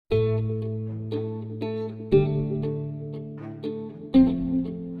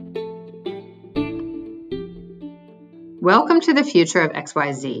Welcome to the Future of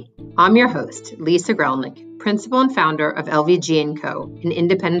XYZ. I'm your host, Lisa Grelnick, principal and founder of LVG & Co., an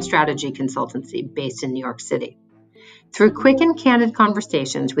independent strategy consultancy based in New York City. Through quick and candid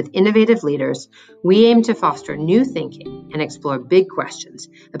conversations with innovative leaders, we aim to foster new thinking and explore big questions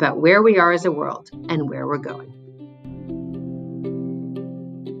about where we are as a world and where we're going.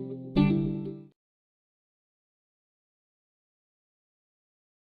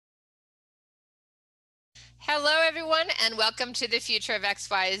 Hello, everyone, and welcome to the Future of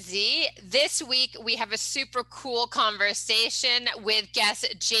XYZ. This week, we have a super cool conversation with guests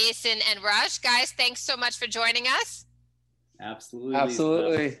Jason and Rush. Guys, thanks so much for joining us. Absolutely.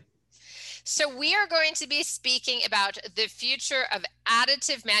 Absolutely. So we are going to be speaking about the future of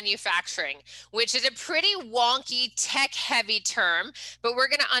additive manufacturing, which is a pretty wonky, tech-heavy term, but we're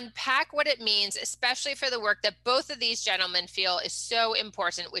going to unpack what it means, especially for the work that both of these gentlemen feel is so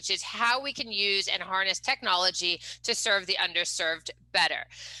important, which is how we can use and harness technology to serve the underserved better.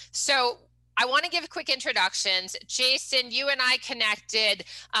 So I want to give quick introductions. Jason, you and I connected.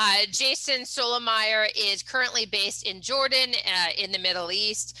 Jason Szolomayer is currently based in Jordan in the Middle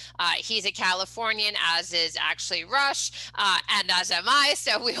East. He's a Californian, as is actually Rush, and as am I,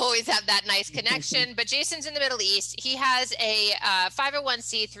 so we always have that nice connection. But Jason's in the Middle East. He has a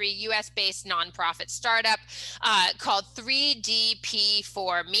 501c3 US-based nonprofit startup called 3DP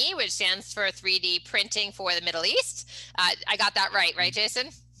for Me, which stands for 3D Printing for the Middle East. I got that right, Jason?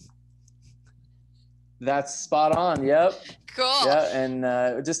 That's spot on. Yep. Cool. Yeah,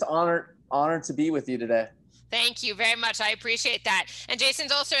 and just honored to be with you today. Thank you very much. I appreciate that. And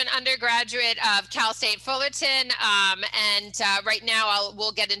Jason's also an undergraduate of Cal State Fullerton. Right now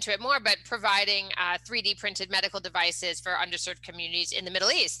we'll get into it more, but providing 3D printed medical devices for underserved communities in the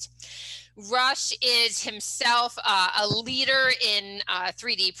Middle East. Rush is himself a leader in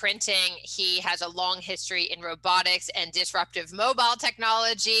 3D printing. He has a long history in robotics and disruptive mobile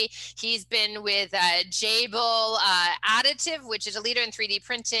technology. He's been with Jabil Additive, which is a leader in 3D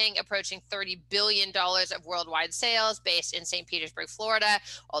printing, approaching $30 billion of worldwide sales, based in St. Petersburg, Florida,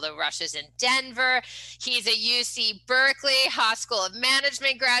 although Rush is in Denver. He's a UC Berkeley Haas School of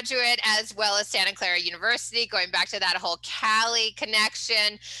Management graduate, as well as Santa Clara University, going back to that whole Cali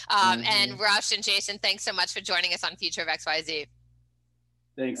connection. And Rush and Jason, thanks so much for joining us on Future of XYZ.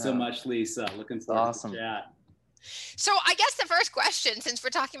 Thanks so much, Lisa. Looking forward to the chat. So I guess the first question, since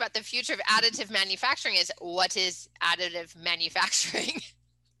we're talking about the future of additive manufacturing, is what is additive manufacturing?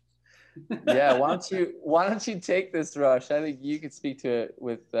 Yeah, why don't you take this, Rush? I think you could speak to it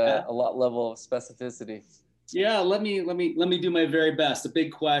with a lot level of specificity. Yeah, let me do my very best. A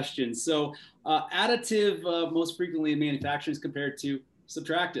big question. So additive most frequently in manufacturing is compared to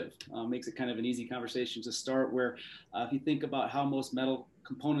subtractive. Makes it kind of an easy conversation to start, where if you think about how most metal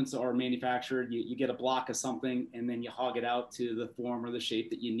components are manufactured, you get a block of something and then you hog it out to the form or the shape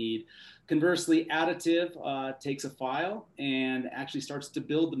that you need. Conversely, additive takes a file and actually starts to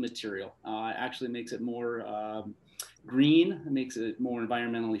build the material. Actually makes it more green, makes it more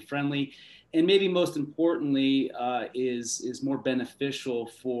environmentally friendly, and maybe most importantly is more beneficial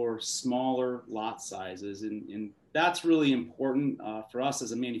for smaller lot sizes. And that's really important for us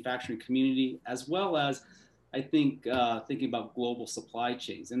as a manufacturing community, as well as, I think, thinking about global supply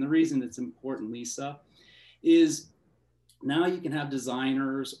chains. And the reason it's important, Lisa, is now you can have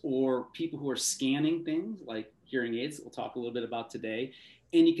designers or people who are scanning things like hearing aids that we'll talk a little bit about today,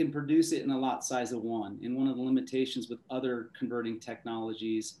 and you can produce it in a lot size of one. And one of the limitations with other converting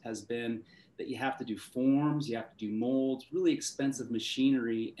technologies has been that you have to do forms, you have to do molds, really expensive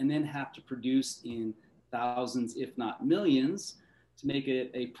machinery, and then have to produce in thousands, if not millions, to make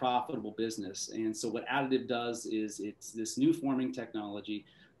it a profitable business. And so what additive does is it's this new forming technology,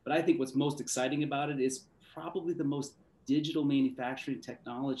 but I think what's most exciting about it is probably the most digital manufacturing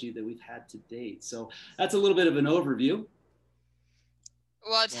technology that we've had to date. So that's a little bit of an overview.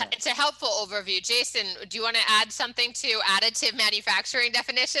 Well, it's a helpful overview. Jason, do you want to add something to additive manufacturing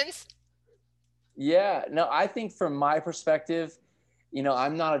definitions? Yeah, no, I think from my perspective,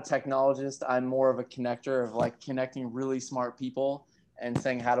 I'm not a technologist. I'm more of a connector of like connecting really smart people and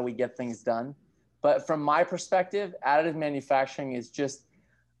saying, how do we get things done? But from my perspective, additive manufacturing is just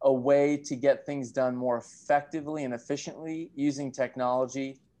a way to get things done more effectively and efficiently using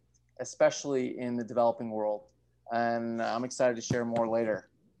technology, especially in the developing world. And I'm excited to share more later.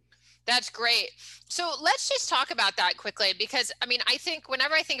 That's great. So let's just talk about that quickly, because I think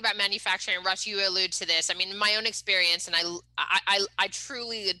whenever I think about manufacturing, Rush, you allude to this. In my own experience, and I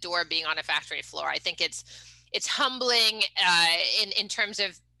truly adore being on a factory floor. I think it's humbling in terms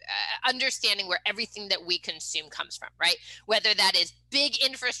of understanding where everything that we consume comes from, right? Whether that is big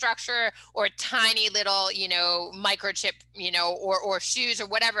infrastructure or tiny little, you know, microchip, you know, or shoes or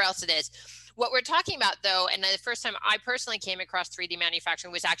whatever else it is. What we're talking about, though, and the first time I personally came across 3D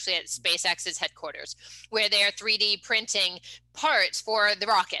manufacturing was actually at SpaceX's headquarters, where they're 3D printing parts for the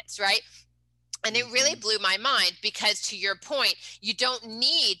rockets, right? And it really blew my mind because, to your point, you don't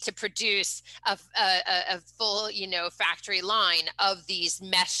need to produce a full, you know, factory line of these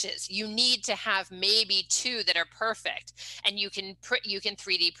meshes. You need to have maybe 2 that are perfect, and you can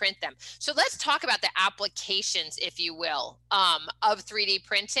 3D print them. So let's talk about the applications, if you will, of 3D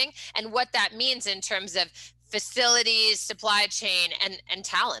printing and what that means in terms of facilities, supply chain, and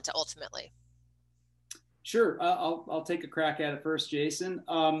talent ultimately. Sure, I'll take a crack at it first, Jason.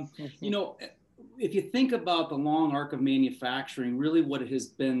 You know, if you think about the long arc of manufacturing, really what it has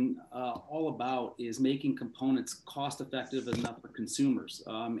been all about is making components cost effective enough for consumers.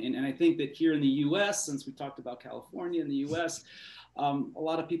 And I think that here in the US, since we talked about California in the US, a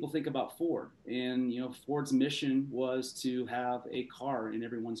lot of people think about Ford, and, you know, Ford's mission was to have a car in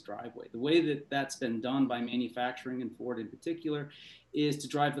everyone's driveway. The way that that's been done by manufacturing, and Ford in particular, is to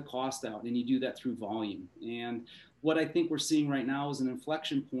drive the cost out, and you do that through volume. And what I think we're seeing right now is an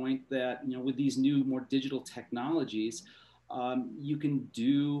inflection point that, you know, with these new, more digital technologies, you can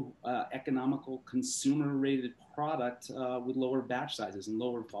do economical consumer-rated product with lower batch sizes and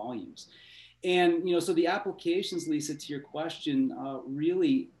lower volumes. And, you know, so the applications, Lisa, to your question,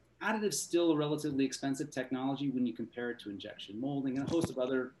 really, additive's still a relatively expensive technology when you compare it to injection molding and a host of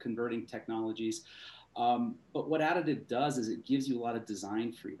other converting technologies. But what additive does is it gives you a lot of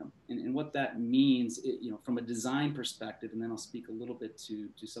design freedom. And what that means, you know, from a design perspective, and then I'll speak a little bit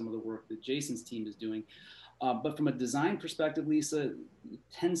to some of the work that Jason's team is doing. But from a design perspective, Lisa, it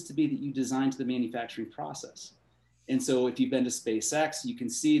tends to be that you design to the manufacturing process. And so if you've been to SpaceX, you can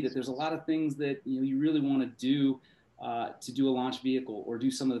see that there's a lot of things that, you know, you really want to do a launch vehicle, or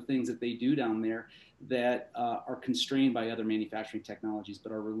do some of the things that they do down there that are constrained by other manufacturing technologies,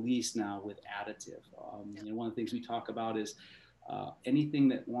 but are released now with additive. You know, one of the things we talk about is anything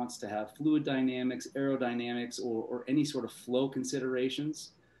that wants to have fluid dynamics, aerodynamics, or any sort of flow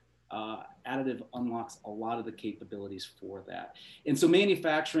considerations. Additive unlocks a lot of the capabilities for that. And so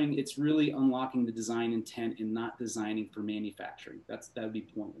manufacturing, it's really unlocking the design intent and not designing for manufacturing. That would be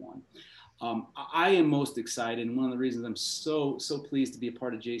point one. I am most excited, and one of the reasons I'm so pleased to be a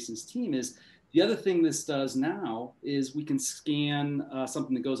part of Jason's team is the other thing this does now is we can scan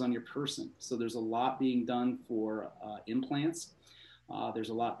something that goes on your person. So there's a lot being done for implants. There's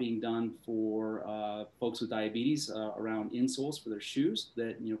a lot being done for folks with diabetes around insoles for their shoes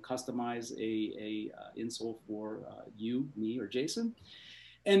that, you know, customize a insole for you, me, or Jason.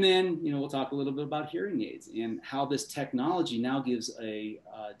 And then, you know, we'll talk a little bit about hearing aids and how this technology now gives a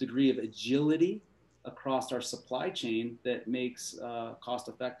degree of agility across our supply chain that makes cost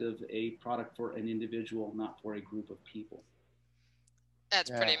effective a product for an individual, not for a group of people. That's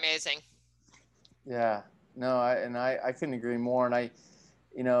pretty amazing. Yeah, no, I couldn't agree more. And I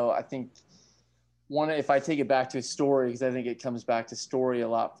think if I take it back to a story, because I think it comes back to story a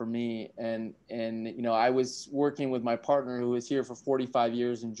lot for me. And you know, I was working with my partner who was here for 45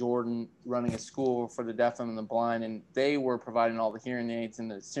 years in Jordan, running a school for the deaf and the blind, and they were providing all the hearing aids in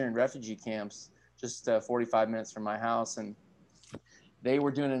the Syrian refugee camps, just 45 minutes from my house, and they were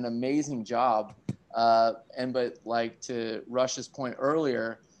doing an amazing job. But like to Rush's point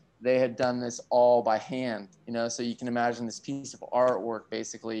earlier, they had done this all by hand, you know, so you can imagine this piece of artwork,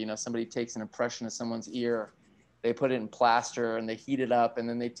 basically, you know, somebody takes an impression of someone's ear, they put it in plaster and they heat it up, and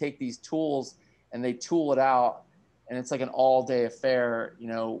then they take these tools and they tool it out, and it's like an all-day affair, you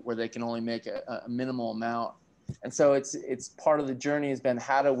know, where they can only make a minimal amount. And so it's part of the journey has been,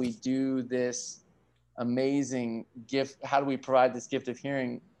 how do we do this amazing gift? How do we provide this gift of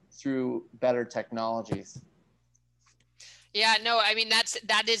hearing through better technologies? Yeah, no, I mean,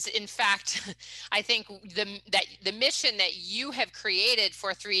 that is in fact, I think the mission that you have created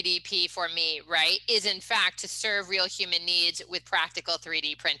for 3DP for me, right, is in fact to serve real human needs with practical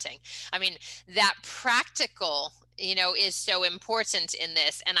 3D printing. I mean, that practical, you know, is so important in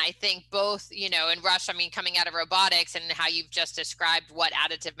this. And I think both, you know, and Rush, I mean, coming out of robotics and how you've just described what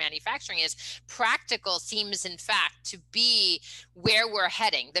additive manufacturing is, practical seems in fact to be where we're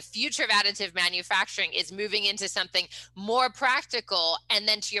heading. The future of additive manufacturing is moving into something more practical, and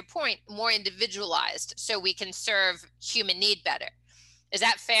then to your point, more individualized, so we can serve human need better. Is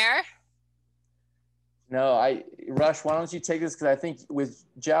that fair? No, Rush, why don't you take this? Because I think with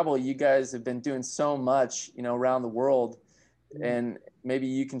Jabil, you guys have been doing so much, you know, around the world, and maybe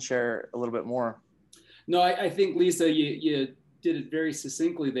you can share a little bit more. No, I think, Lisa, you did it very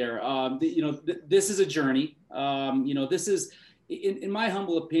succinctly there. This is a journey. This is, in my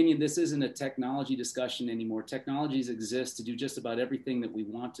humble opinion, this isn't a technology discussion anymore. Technologies exist to do just about everything that we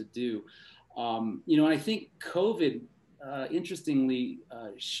want to do. And I think COVID, interestingly,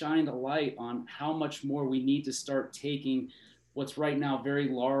 shined a light on how much more we need to start taking what's right now very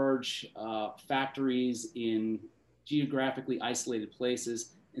large factories in geographically isolated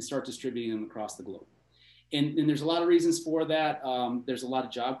places and start distributing them across the globe. And there's a lot of reasons for that. There's a lot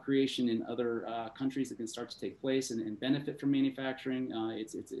of job creation in other countries that can start to take place and benefit from manufacturing.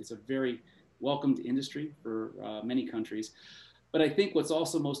 It's a very welcomed industry for many countries. But I think what's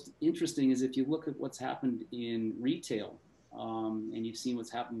also most interesting is if you look at what's happened in retail, and you've seen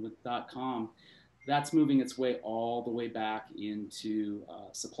what's happened with .com, that's moving its way all the way back into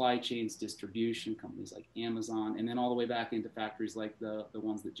supply chains, distribution, companies like Amazon, and then all the way back into factories like the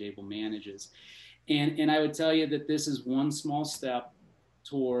ones that Jabil manages. And I would tell you that this is one small step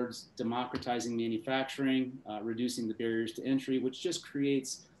towards democratizing manufacturing, reducing the barriers to entry, which just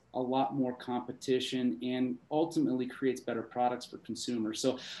creates a lot more competition and ultimately creates better products for consumers.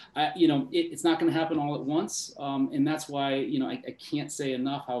 So, it's not going to happen all at once. And that's why, I can't say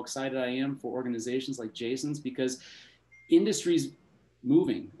enough how excited I am for organizations like Jason's, because industry's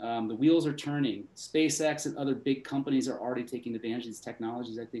moving. The wheels are turning. SpaceX and other big companies are already taking advantage of these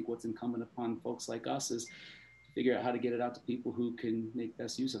technologies. I think what's incumbent upon folks like us is to figure out how to get it out to people who can make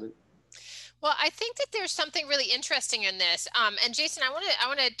best use of it. Well, I think that there's something really interesting in this. And Jason, I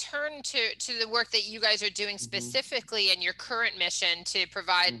want to turn to the work that you guys are doing specifically in your current mission to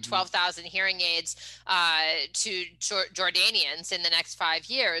provide 12,000 hearing aids to Jordanians in the next 5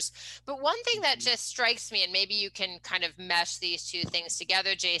 years. But one thing that just strikes me, and maybe you can kind of mesh these two things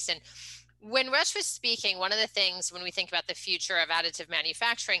together, Jason. When Rush was speaking, one of the things when we think about the future of additive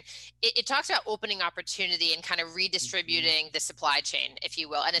manufacturing, it talks about opening opportunity and kind of redistributing the supply chain, if you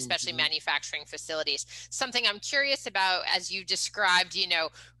will, and especially manufacturing facilities. Something I'm curious about as you described,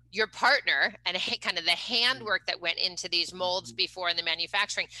 your partner and kind of the handwork that went into these molds before in the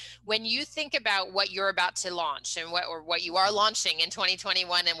manufacturing. When you think about what you're about to launch and what you are launching in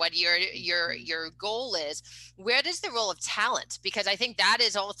 2021 and what your goal is, where does the role of talent? Because I think that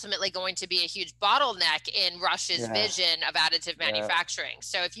is ultimately going to be a huge bottleneck in Rush's vision of additive manufacturing.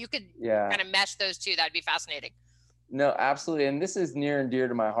 So if you could kind of mesh those two, that'd be fascinating. No, absolutely. And this is near and dear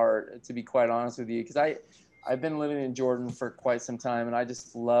to my heart, to be quite honest with you, because I've been living in Jordan for quite some time, and I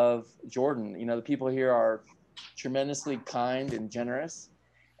just love Jordan. The people here are tremendously kind and generous.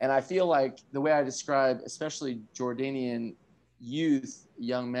 And I feel like the way I describe, especially Jordanian youth,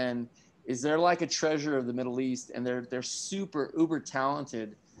 young men, is they're like a treasure of the Middle East, and they're super uber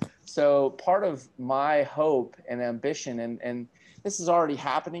talented. So part of my hope and ambition, and this is already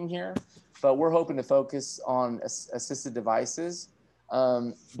happening here, but we're hoping to focus on assisted devices.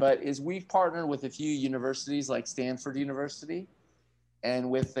 But we've partnered with a few universities like Stanford University and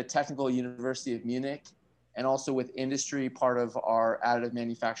with the Technical University of Munich, and also with industry, part of our additive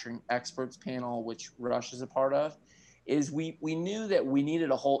manufacturing experts panel, which Rush is a part of, is we knew that we needed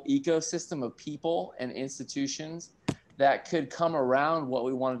a whole ecosystem of people and institutions that could come around what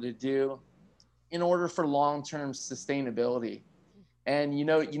we wanted to do in order for long-term sustainability. And, you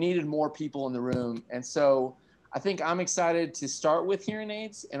needed more people in the room. And so I think I'm excited to start with hearing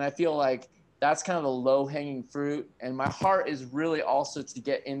aids, and I feel like that's kind of the low-hanging fruit. And my heart is really also to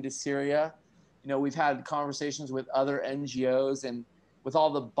get into Syria. We've had conversations with other NGOs, and with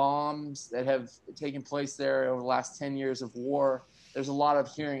all the bombs that have taken place there over the last 10 years of war, there's a lot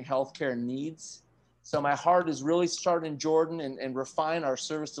of hearing healthcare needs. So my heart is really start in Jordan and refine our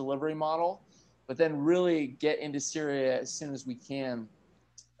service delivery model, but then really get into Syria as soon as we can.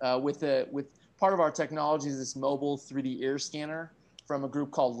 With part of our technology is this mobile 3D ear scanner from a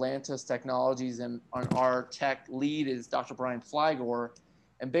group called Lantos Technologies, and our tech lead is Dr. Brian Flygore.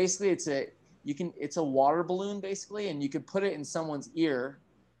 And basically it's a water balloon basically, and you could put it in someone's ear,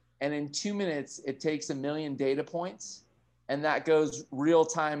 and in 2 minutes it takes 1 million data points, and that goes real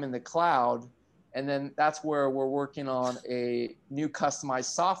time in the cloud. And then that's where we're working on a new customized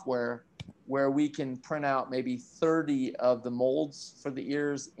software where we can print out maybe 30 of the molds for the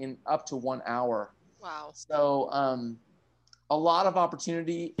ears in up to 1 hour. Wow. So a lot of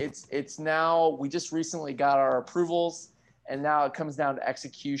opportunity. It's now, we just recently got our approvals, and now it comes down to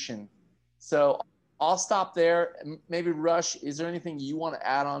execution. So I'll stop there. Maybe Rush, is there anything you want to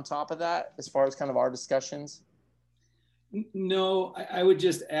add on top of that as far as kind of our discussions? No, I would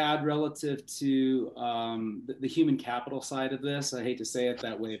just add relative to the human capital side of this. I hate to say it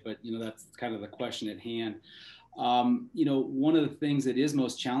that way, but that's kind of the question at hand. One of the things that is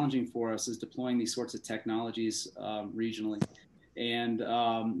most challenging for us is deploying these sorts of technologies regionally. And,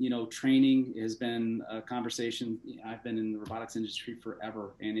 you know, training has been a conversation. I've been in the robotics industry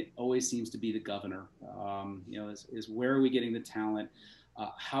forever, and it always seems to be the governor. You know, is where are we getting the talent?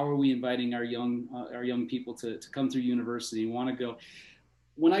 How are we inviting our young people to come through university and want to go?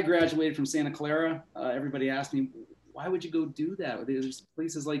 When I graduated from Santa Clara, everybody asked me, why would you go do that? There's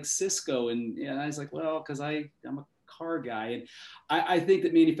places like Cisco. And I was like, well, because I'm a car guy. And I think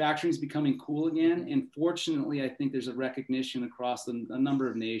that manufacturing is becoming cool again. And fortunately, I think there's a recognition across a number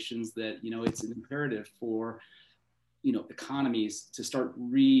of nations that, you know, it's an imperative for, you know, economies to start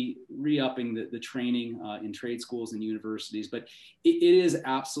re-upping the training in trade schools and universities. But it is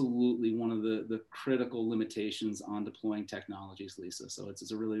absolutely one of the critical limitations on deploying technologies, Lisa. So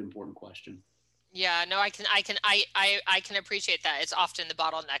it's a really important question. Yeah, no, I can appreciate that. It's often the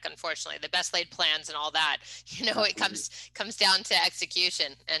bottleneck, unfortunately. The best laid plans and all that, you know, it comes down to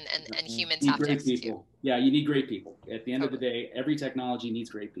execution, and humans have to execute. People. Yeah, you need great people. At the end of the day, every technology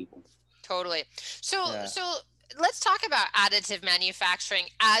needs great people. Totally. So let's talk about additive manufacturing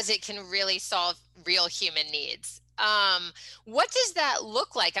as it can really solve real human needs. What does that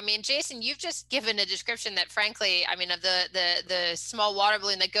look like? I mean, Jason, you've just given a description that, frankly, I mean, of the small water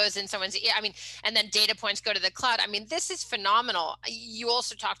balloon that goes in someone's ear, I mean, and then data points go to the cloud. I mean, this is phenomenal. You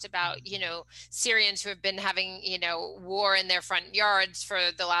also talked about, you know, Syrians who have been having, you know, war in their front yards for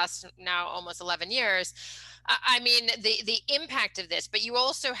the last now almost 11 years. I mean, the impact of this, but you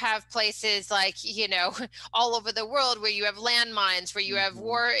also have places like, you know, all over the world where you have landmines, where you have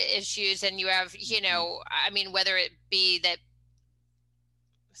war issues, and you have, you know, I mean, whether it be that,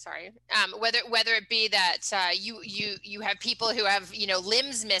 whether it be that you have people who have, you know,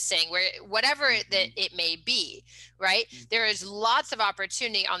 limbs missing, where whatever that it may be, right? There is lots of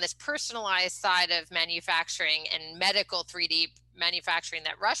opportunity on this personalized side of manufacturing and medical 3D manufacturing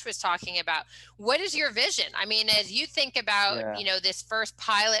that Rush was talking about. What is your vision? I mean, as you think about, you know, this first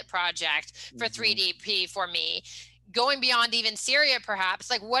pilot project for 3DP for me, going beyond even Syria,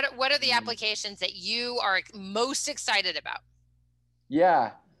 perhaps, like what are the applications that you are most excited about?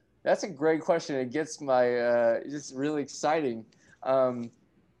 Yeah, that's a great question. It gets my just really exciting. You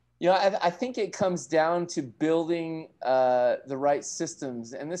know, I think it comes down to building the right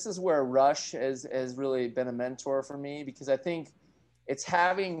systems, and this is where Rush has really been a mentor for me, because I think it's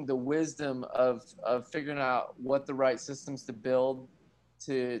having the wisdom of figuring out what the right systems to build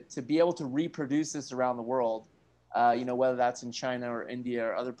to be able to reproduce this around the world. You know, whether that's in China or India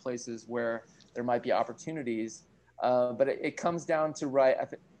or other places where there might be opportunities. But it comes down to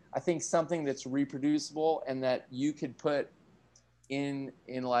I think something that's reproducible and that you could put in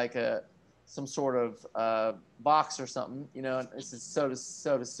like some sort of box or something. You know, this is so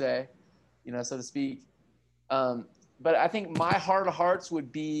to say, you know, so to speak. But I think my heart of hearts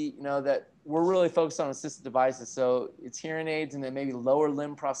would be, you know, that we're really focused on assistive devices. So it's hearing aids and then maybe lower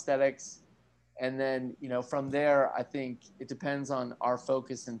limb prosthetics. And then, you know, from there, I think it depends on our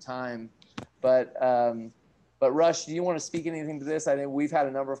focus and time. But Rush, do you want to speak anything to this? I think we've had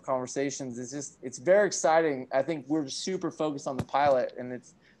a number of conversations. It's very exciting. I think we're super focused on the pilot, and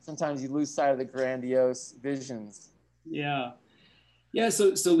sometimes you lose sight of the grandiose visions. Yeah. Yeah,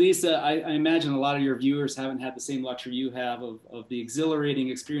 so Lisa, I imagine a lot of your viewers haven't had the same luxury you have of the exhilarating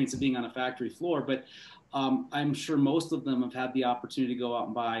experience of being on a factory floor, but I'm sure most of them have had the opportunity to go out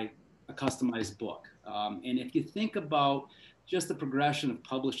and buy a customized book. And if you think about just the progression of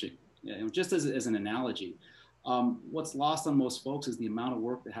publishing, you know, just as an analogy, what's lost on most folks is the amount of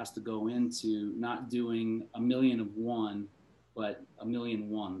work that has to go into not doing a million of one, but a million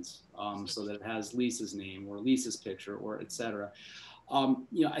ones, so that it has Lisa's name or Lisa's picture or et cetera.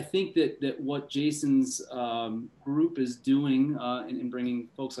 You know, I think that what Jason's group is doing in bringing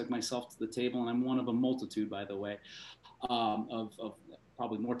folks like myself to the table, and I'm one of a multitude, by the way, of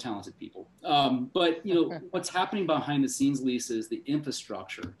probably more talented people. But, you know, what's happening behind the scenes, Lisa, is the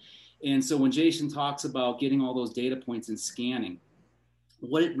infrastructure. And so when Jason talks about getting all those data points and scanning,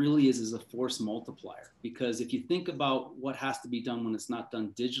 what it really is a force multiplier. Because if you think about what has to be done when it's not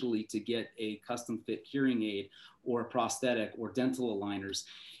done digitally to get a custom fit hearing aid or a prosthetic or dental aligners,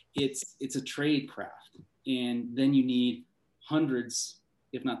 it's a trade craft. And then you need hundreds,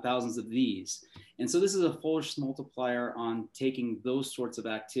 if not thousands of these. And so this is a force multiplier on taking those sorts of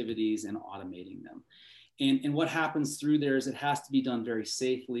activities and automating them. And what happens through there is it has to be done very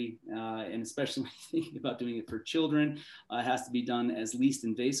safely, and especially when you're thinking about doing it for children, it has to be done as least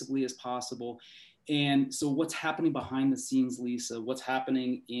invasively as possible. And so what's happening behind the scenes, Lisa, what's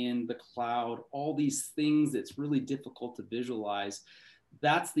happening in the cloud, all these things that's really difficult to visualize,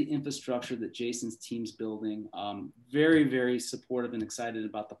 that's the infrastructure that Jason's team's building. Very, very supportive and excited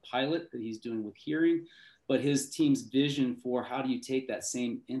about the pilot that he's doing with hearing, but his team's vision for how do you take that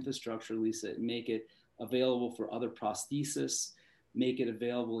same infrastructure, Lisa, and make it available for other prosthesis, make it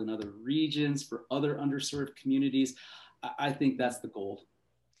available in other regions for other underserved communities. I think that's the goal.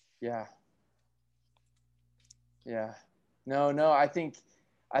 Yeah. Yeah. No, I think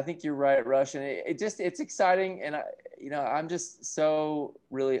you're right, Rush. And it's exciting. And I'm just so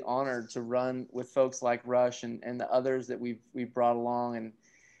really honored to run with folks like Rush and the others that we've brought along,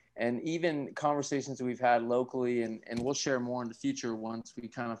 and even conversations that we've had locally, and we'll share more in the future once we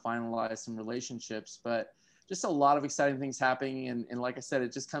kind of finalize some relationships. But just a lot of exciting things happening. And like I said,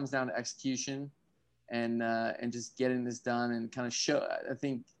 it just comes down to execution and just getting this done and kind of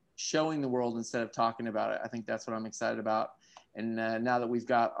showing the world instead of talking about it. I think that's what I'm excited about. And now that we've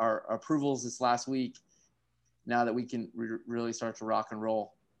got our approvals this last week, now that we can really start to rock and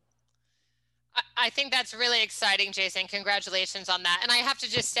roll. I think that's really exciting, Jason. Congratulations on that. And I have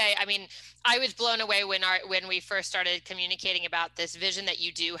to just say, I mean, I was blown away when we first started communicating about this vision that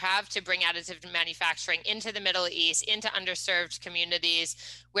you do have to bring additive manufacturing into the Middle East, into underserved communities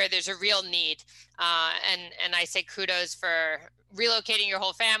where there's a real need. And I say kudos for relocating your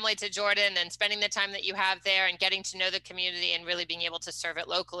whole family to Jordan and spending the time that you have there and getting to know the community and really being able to serve it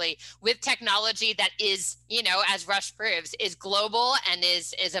locally with technology that is, as Rush proves, is global and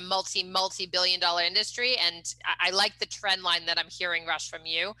is a multi-billion-dollar industry. And I like the trend line that I'm hearing, Rush, from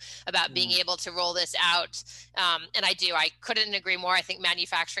you about being able to roll this out. And I couldn't agree more. I think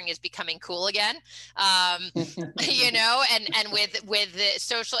manufacturing is becoming cool again, and with the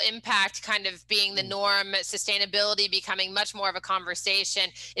social impact kind of being the norm, sustainability becoming much more of a conversation,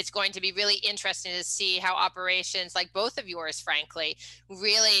 it's going to be really interesting to see how operations like both of yours, frankly,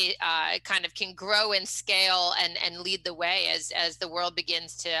 really kind of can grow and scale and lead the way as the world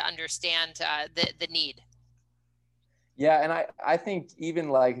begins to understand the need. Yeah, and I think even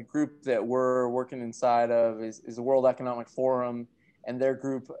like a group that we're working inside of is the World Economic Forum and their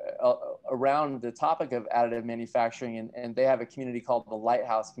group around the topic of additive manufacturing. And they have a community called the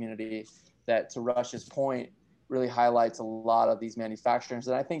Lighthouse community that, to Rush's point, really highlights a lot of these manufacturers.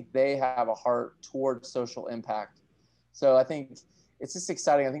 And I think they have a heart towards social impact. So I think it's just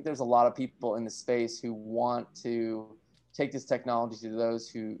exciting. I think there's a lot of people in the space who want to take this technology to those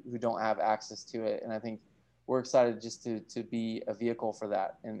who don't have access to it. And I think we're excited just to be a vehicle for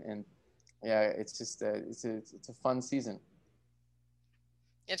that. And yeah, it's just it's a fun season.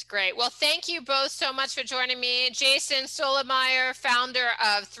 It's great. Well, thank you both so much for joining me. Jason Szolomayer, founder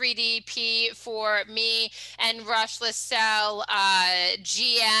of 3DP for Me, and Rush LaSelle,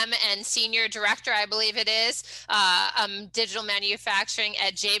 GM and Senior Director, I believe it is, digital manufacturing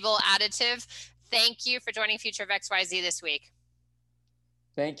at Jabil Additive. Thank you for joining Future of XYZ this week.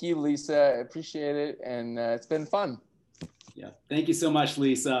 Thank you, Lisa. I appreciate it. And it's been fun. Yeah. Thank you so much,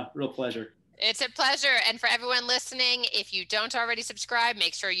 Lisa. Real pleasure. It's a pleasure. And for everyone listening, if you don't already subscribe,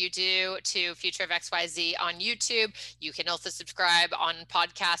 make sure you do to Future of XYZ on YouTube. You can also subscribe on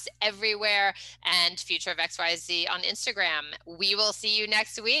podcasts everywhere and Future of XYZ on Instagram. We will see you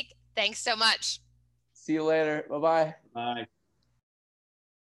next week. Thanks so much. See you later. Bye-bye. Bye.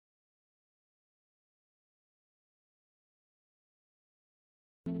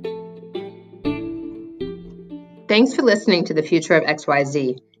 Thanks for listening to the Future of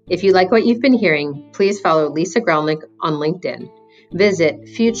XYZ. If you like what you've been hearing, please follow Lisa Grelnick on LinkedIn. Visit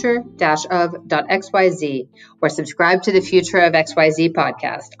future-of.xyz or subscribe to the Future of XYZ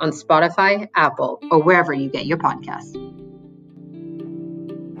podcast on Spotify, Apple, or wherever you get your podcasts.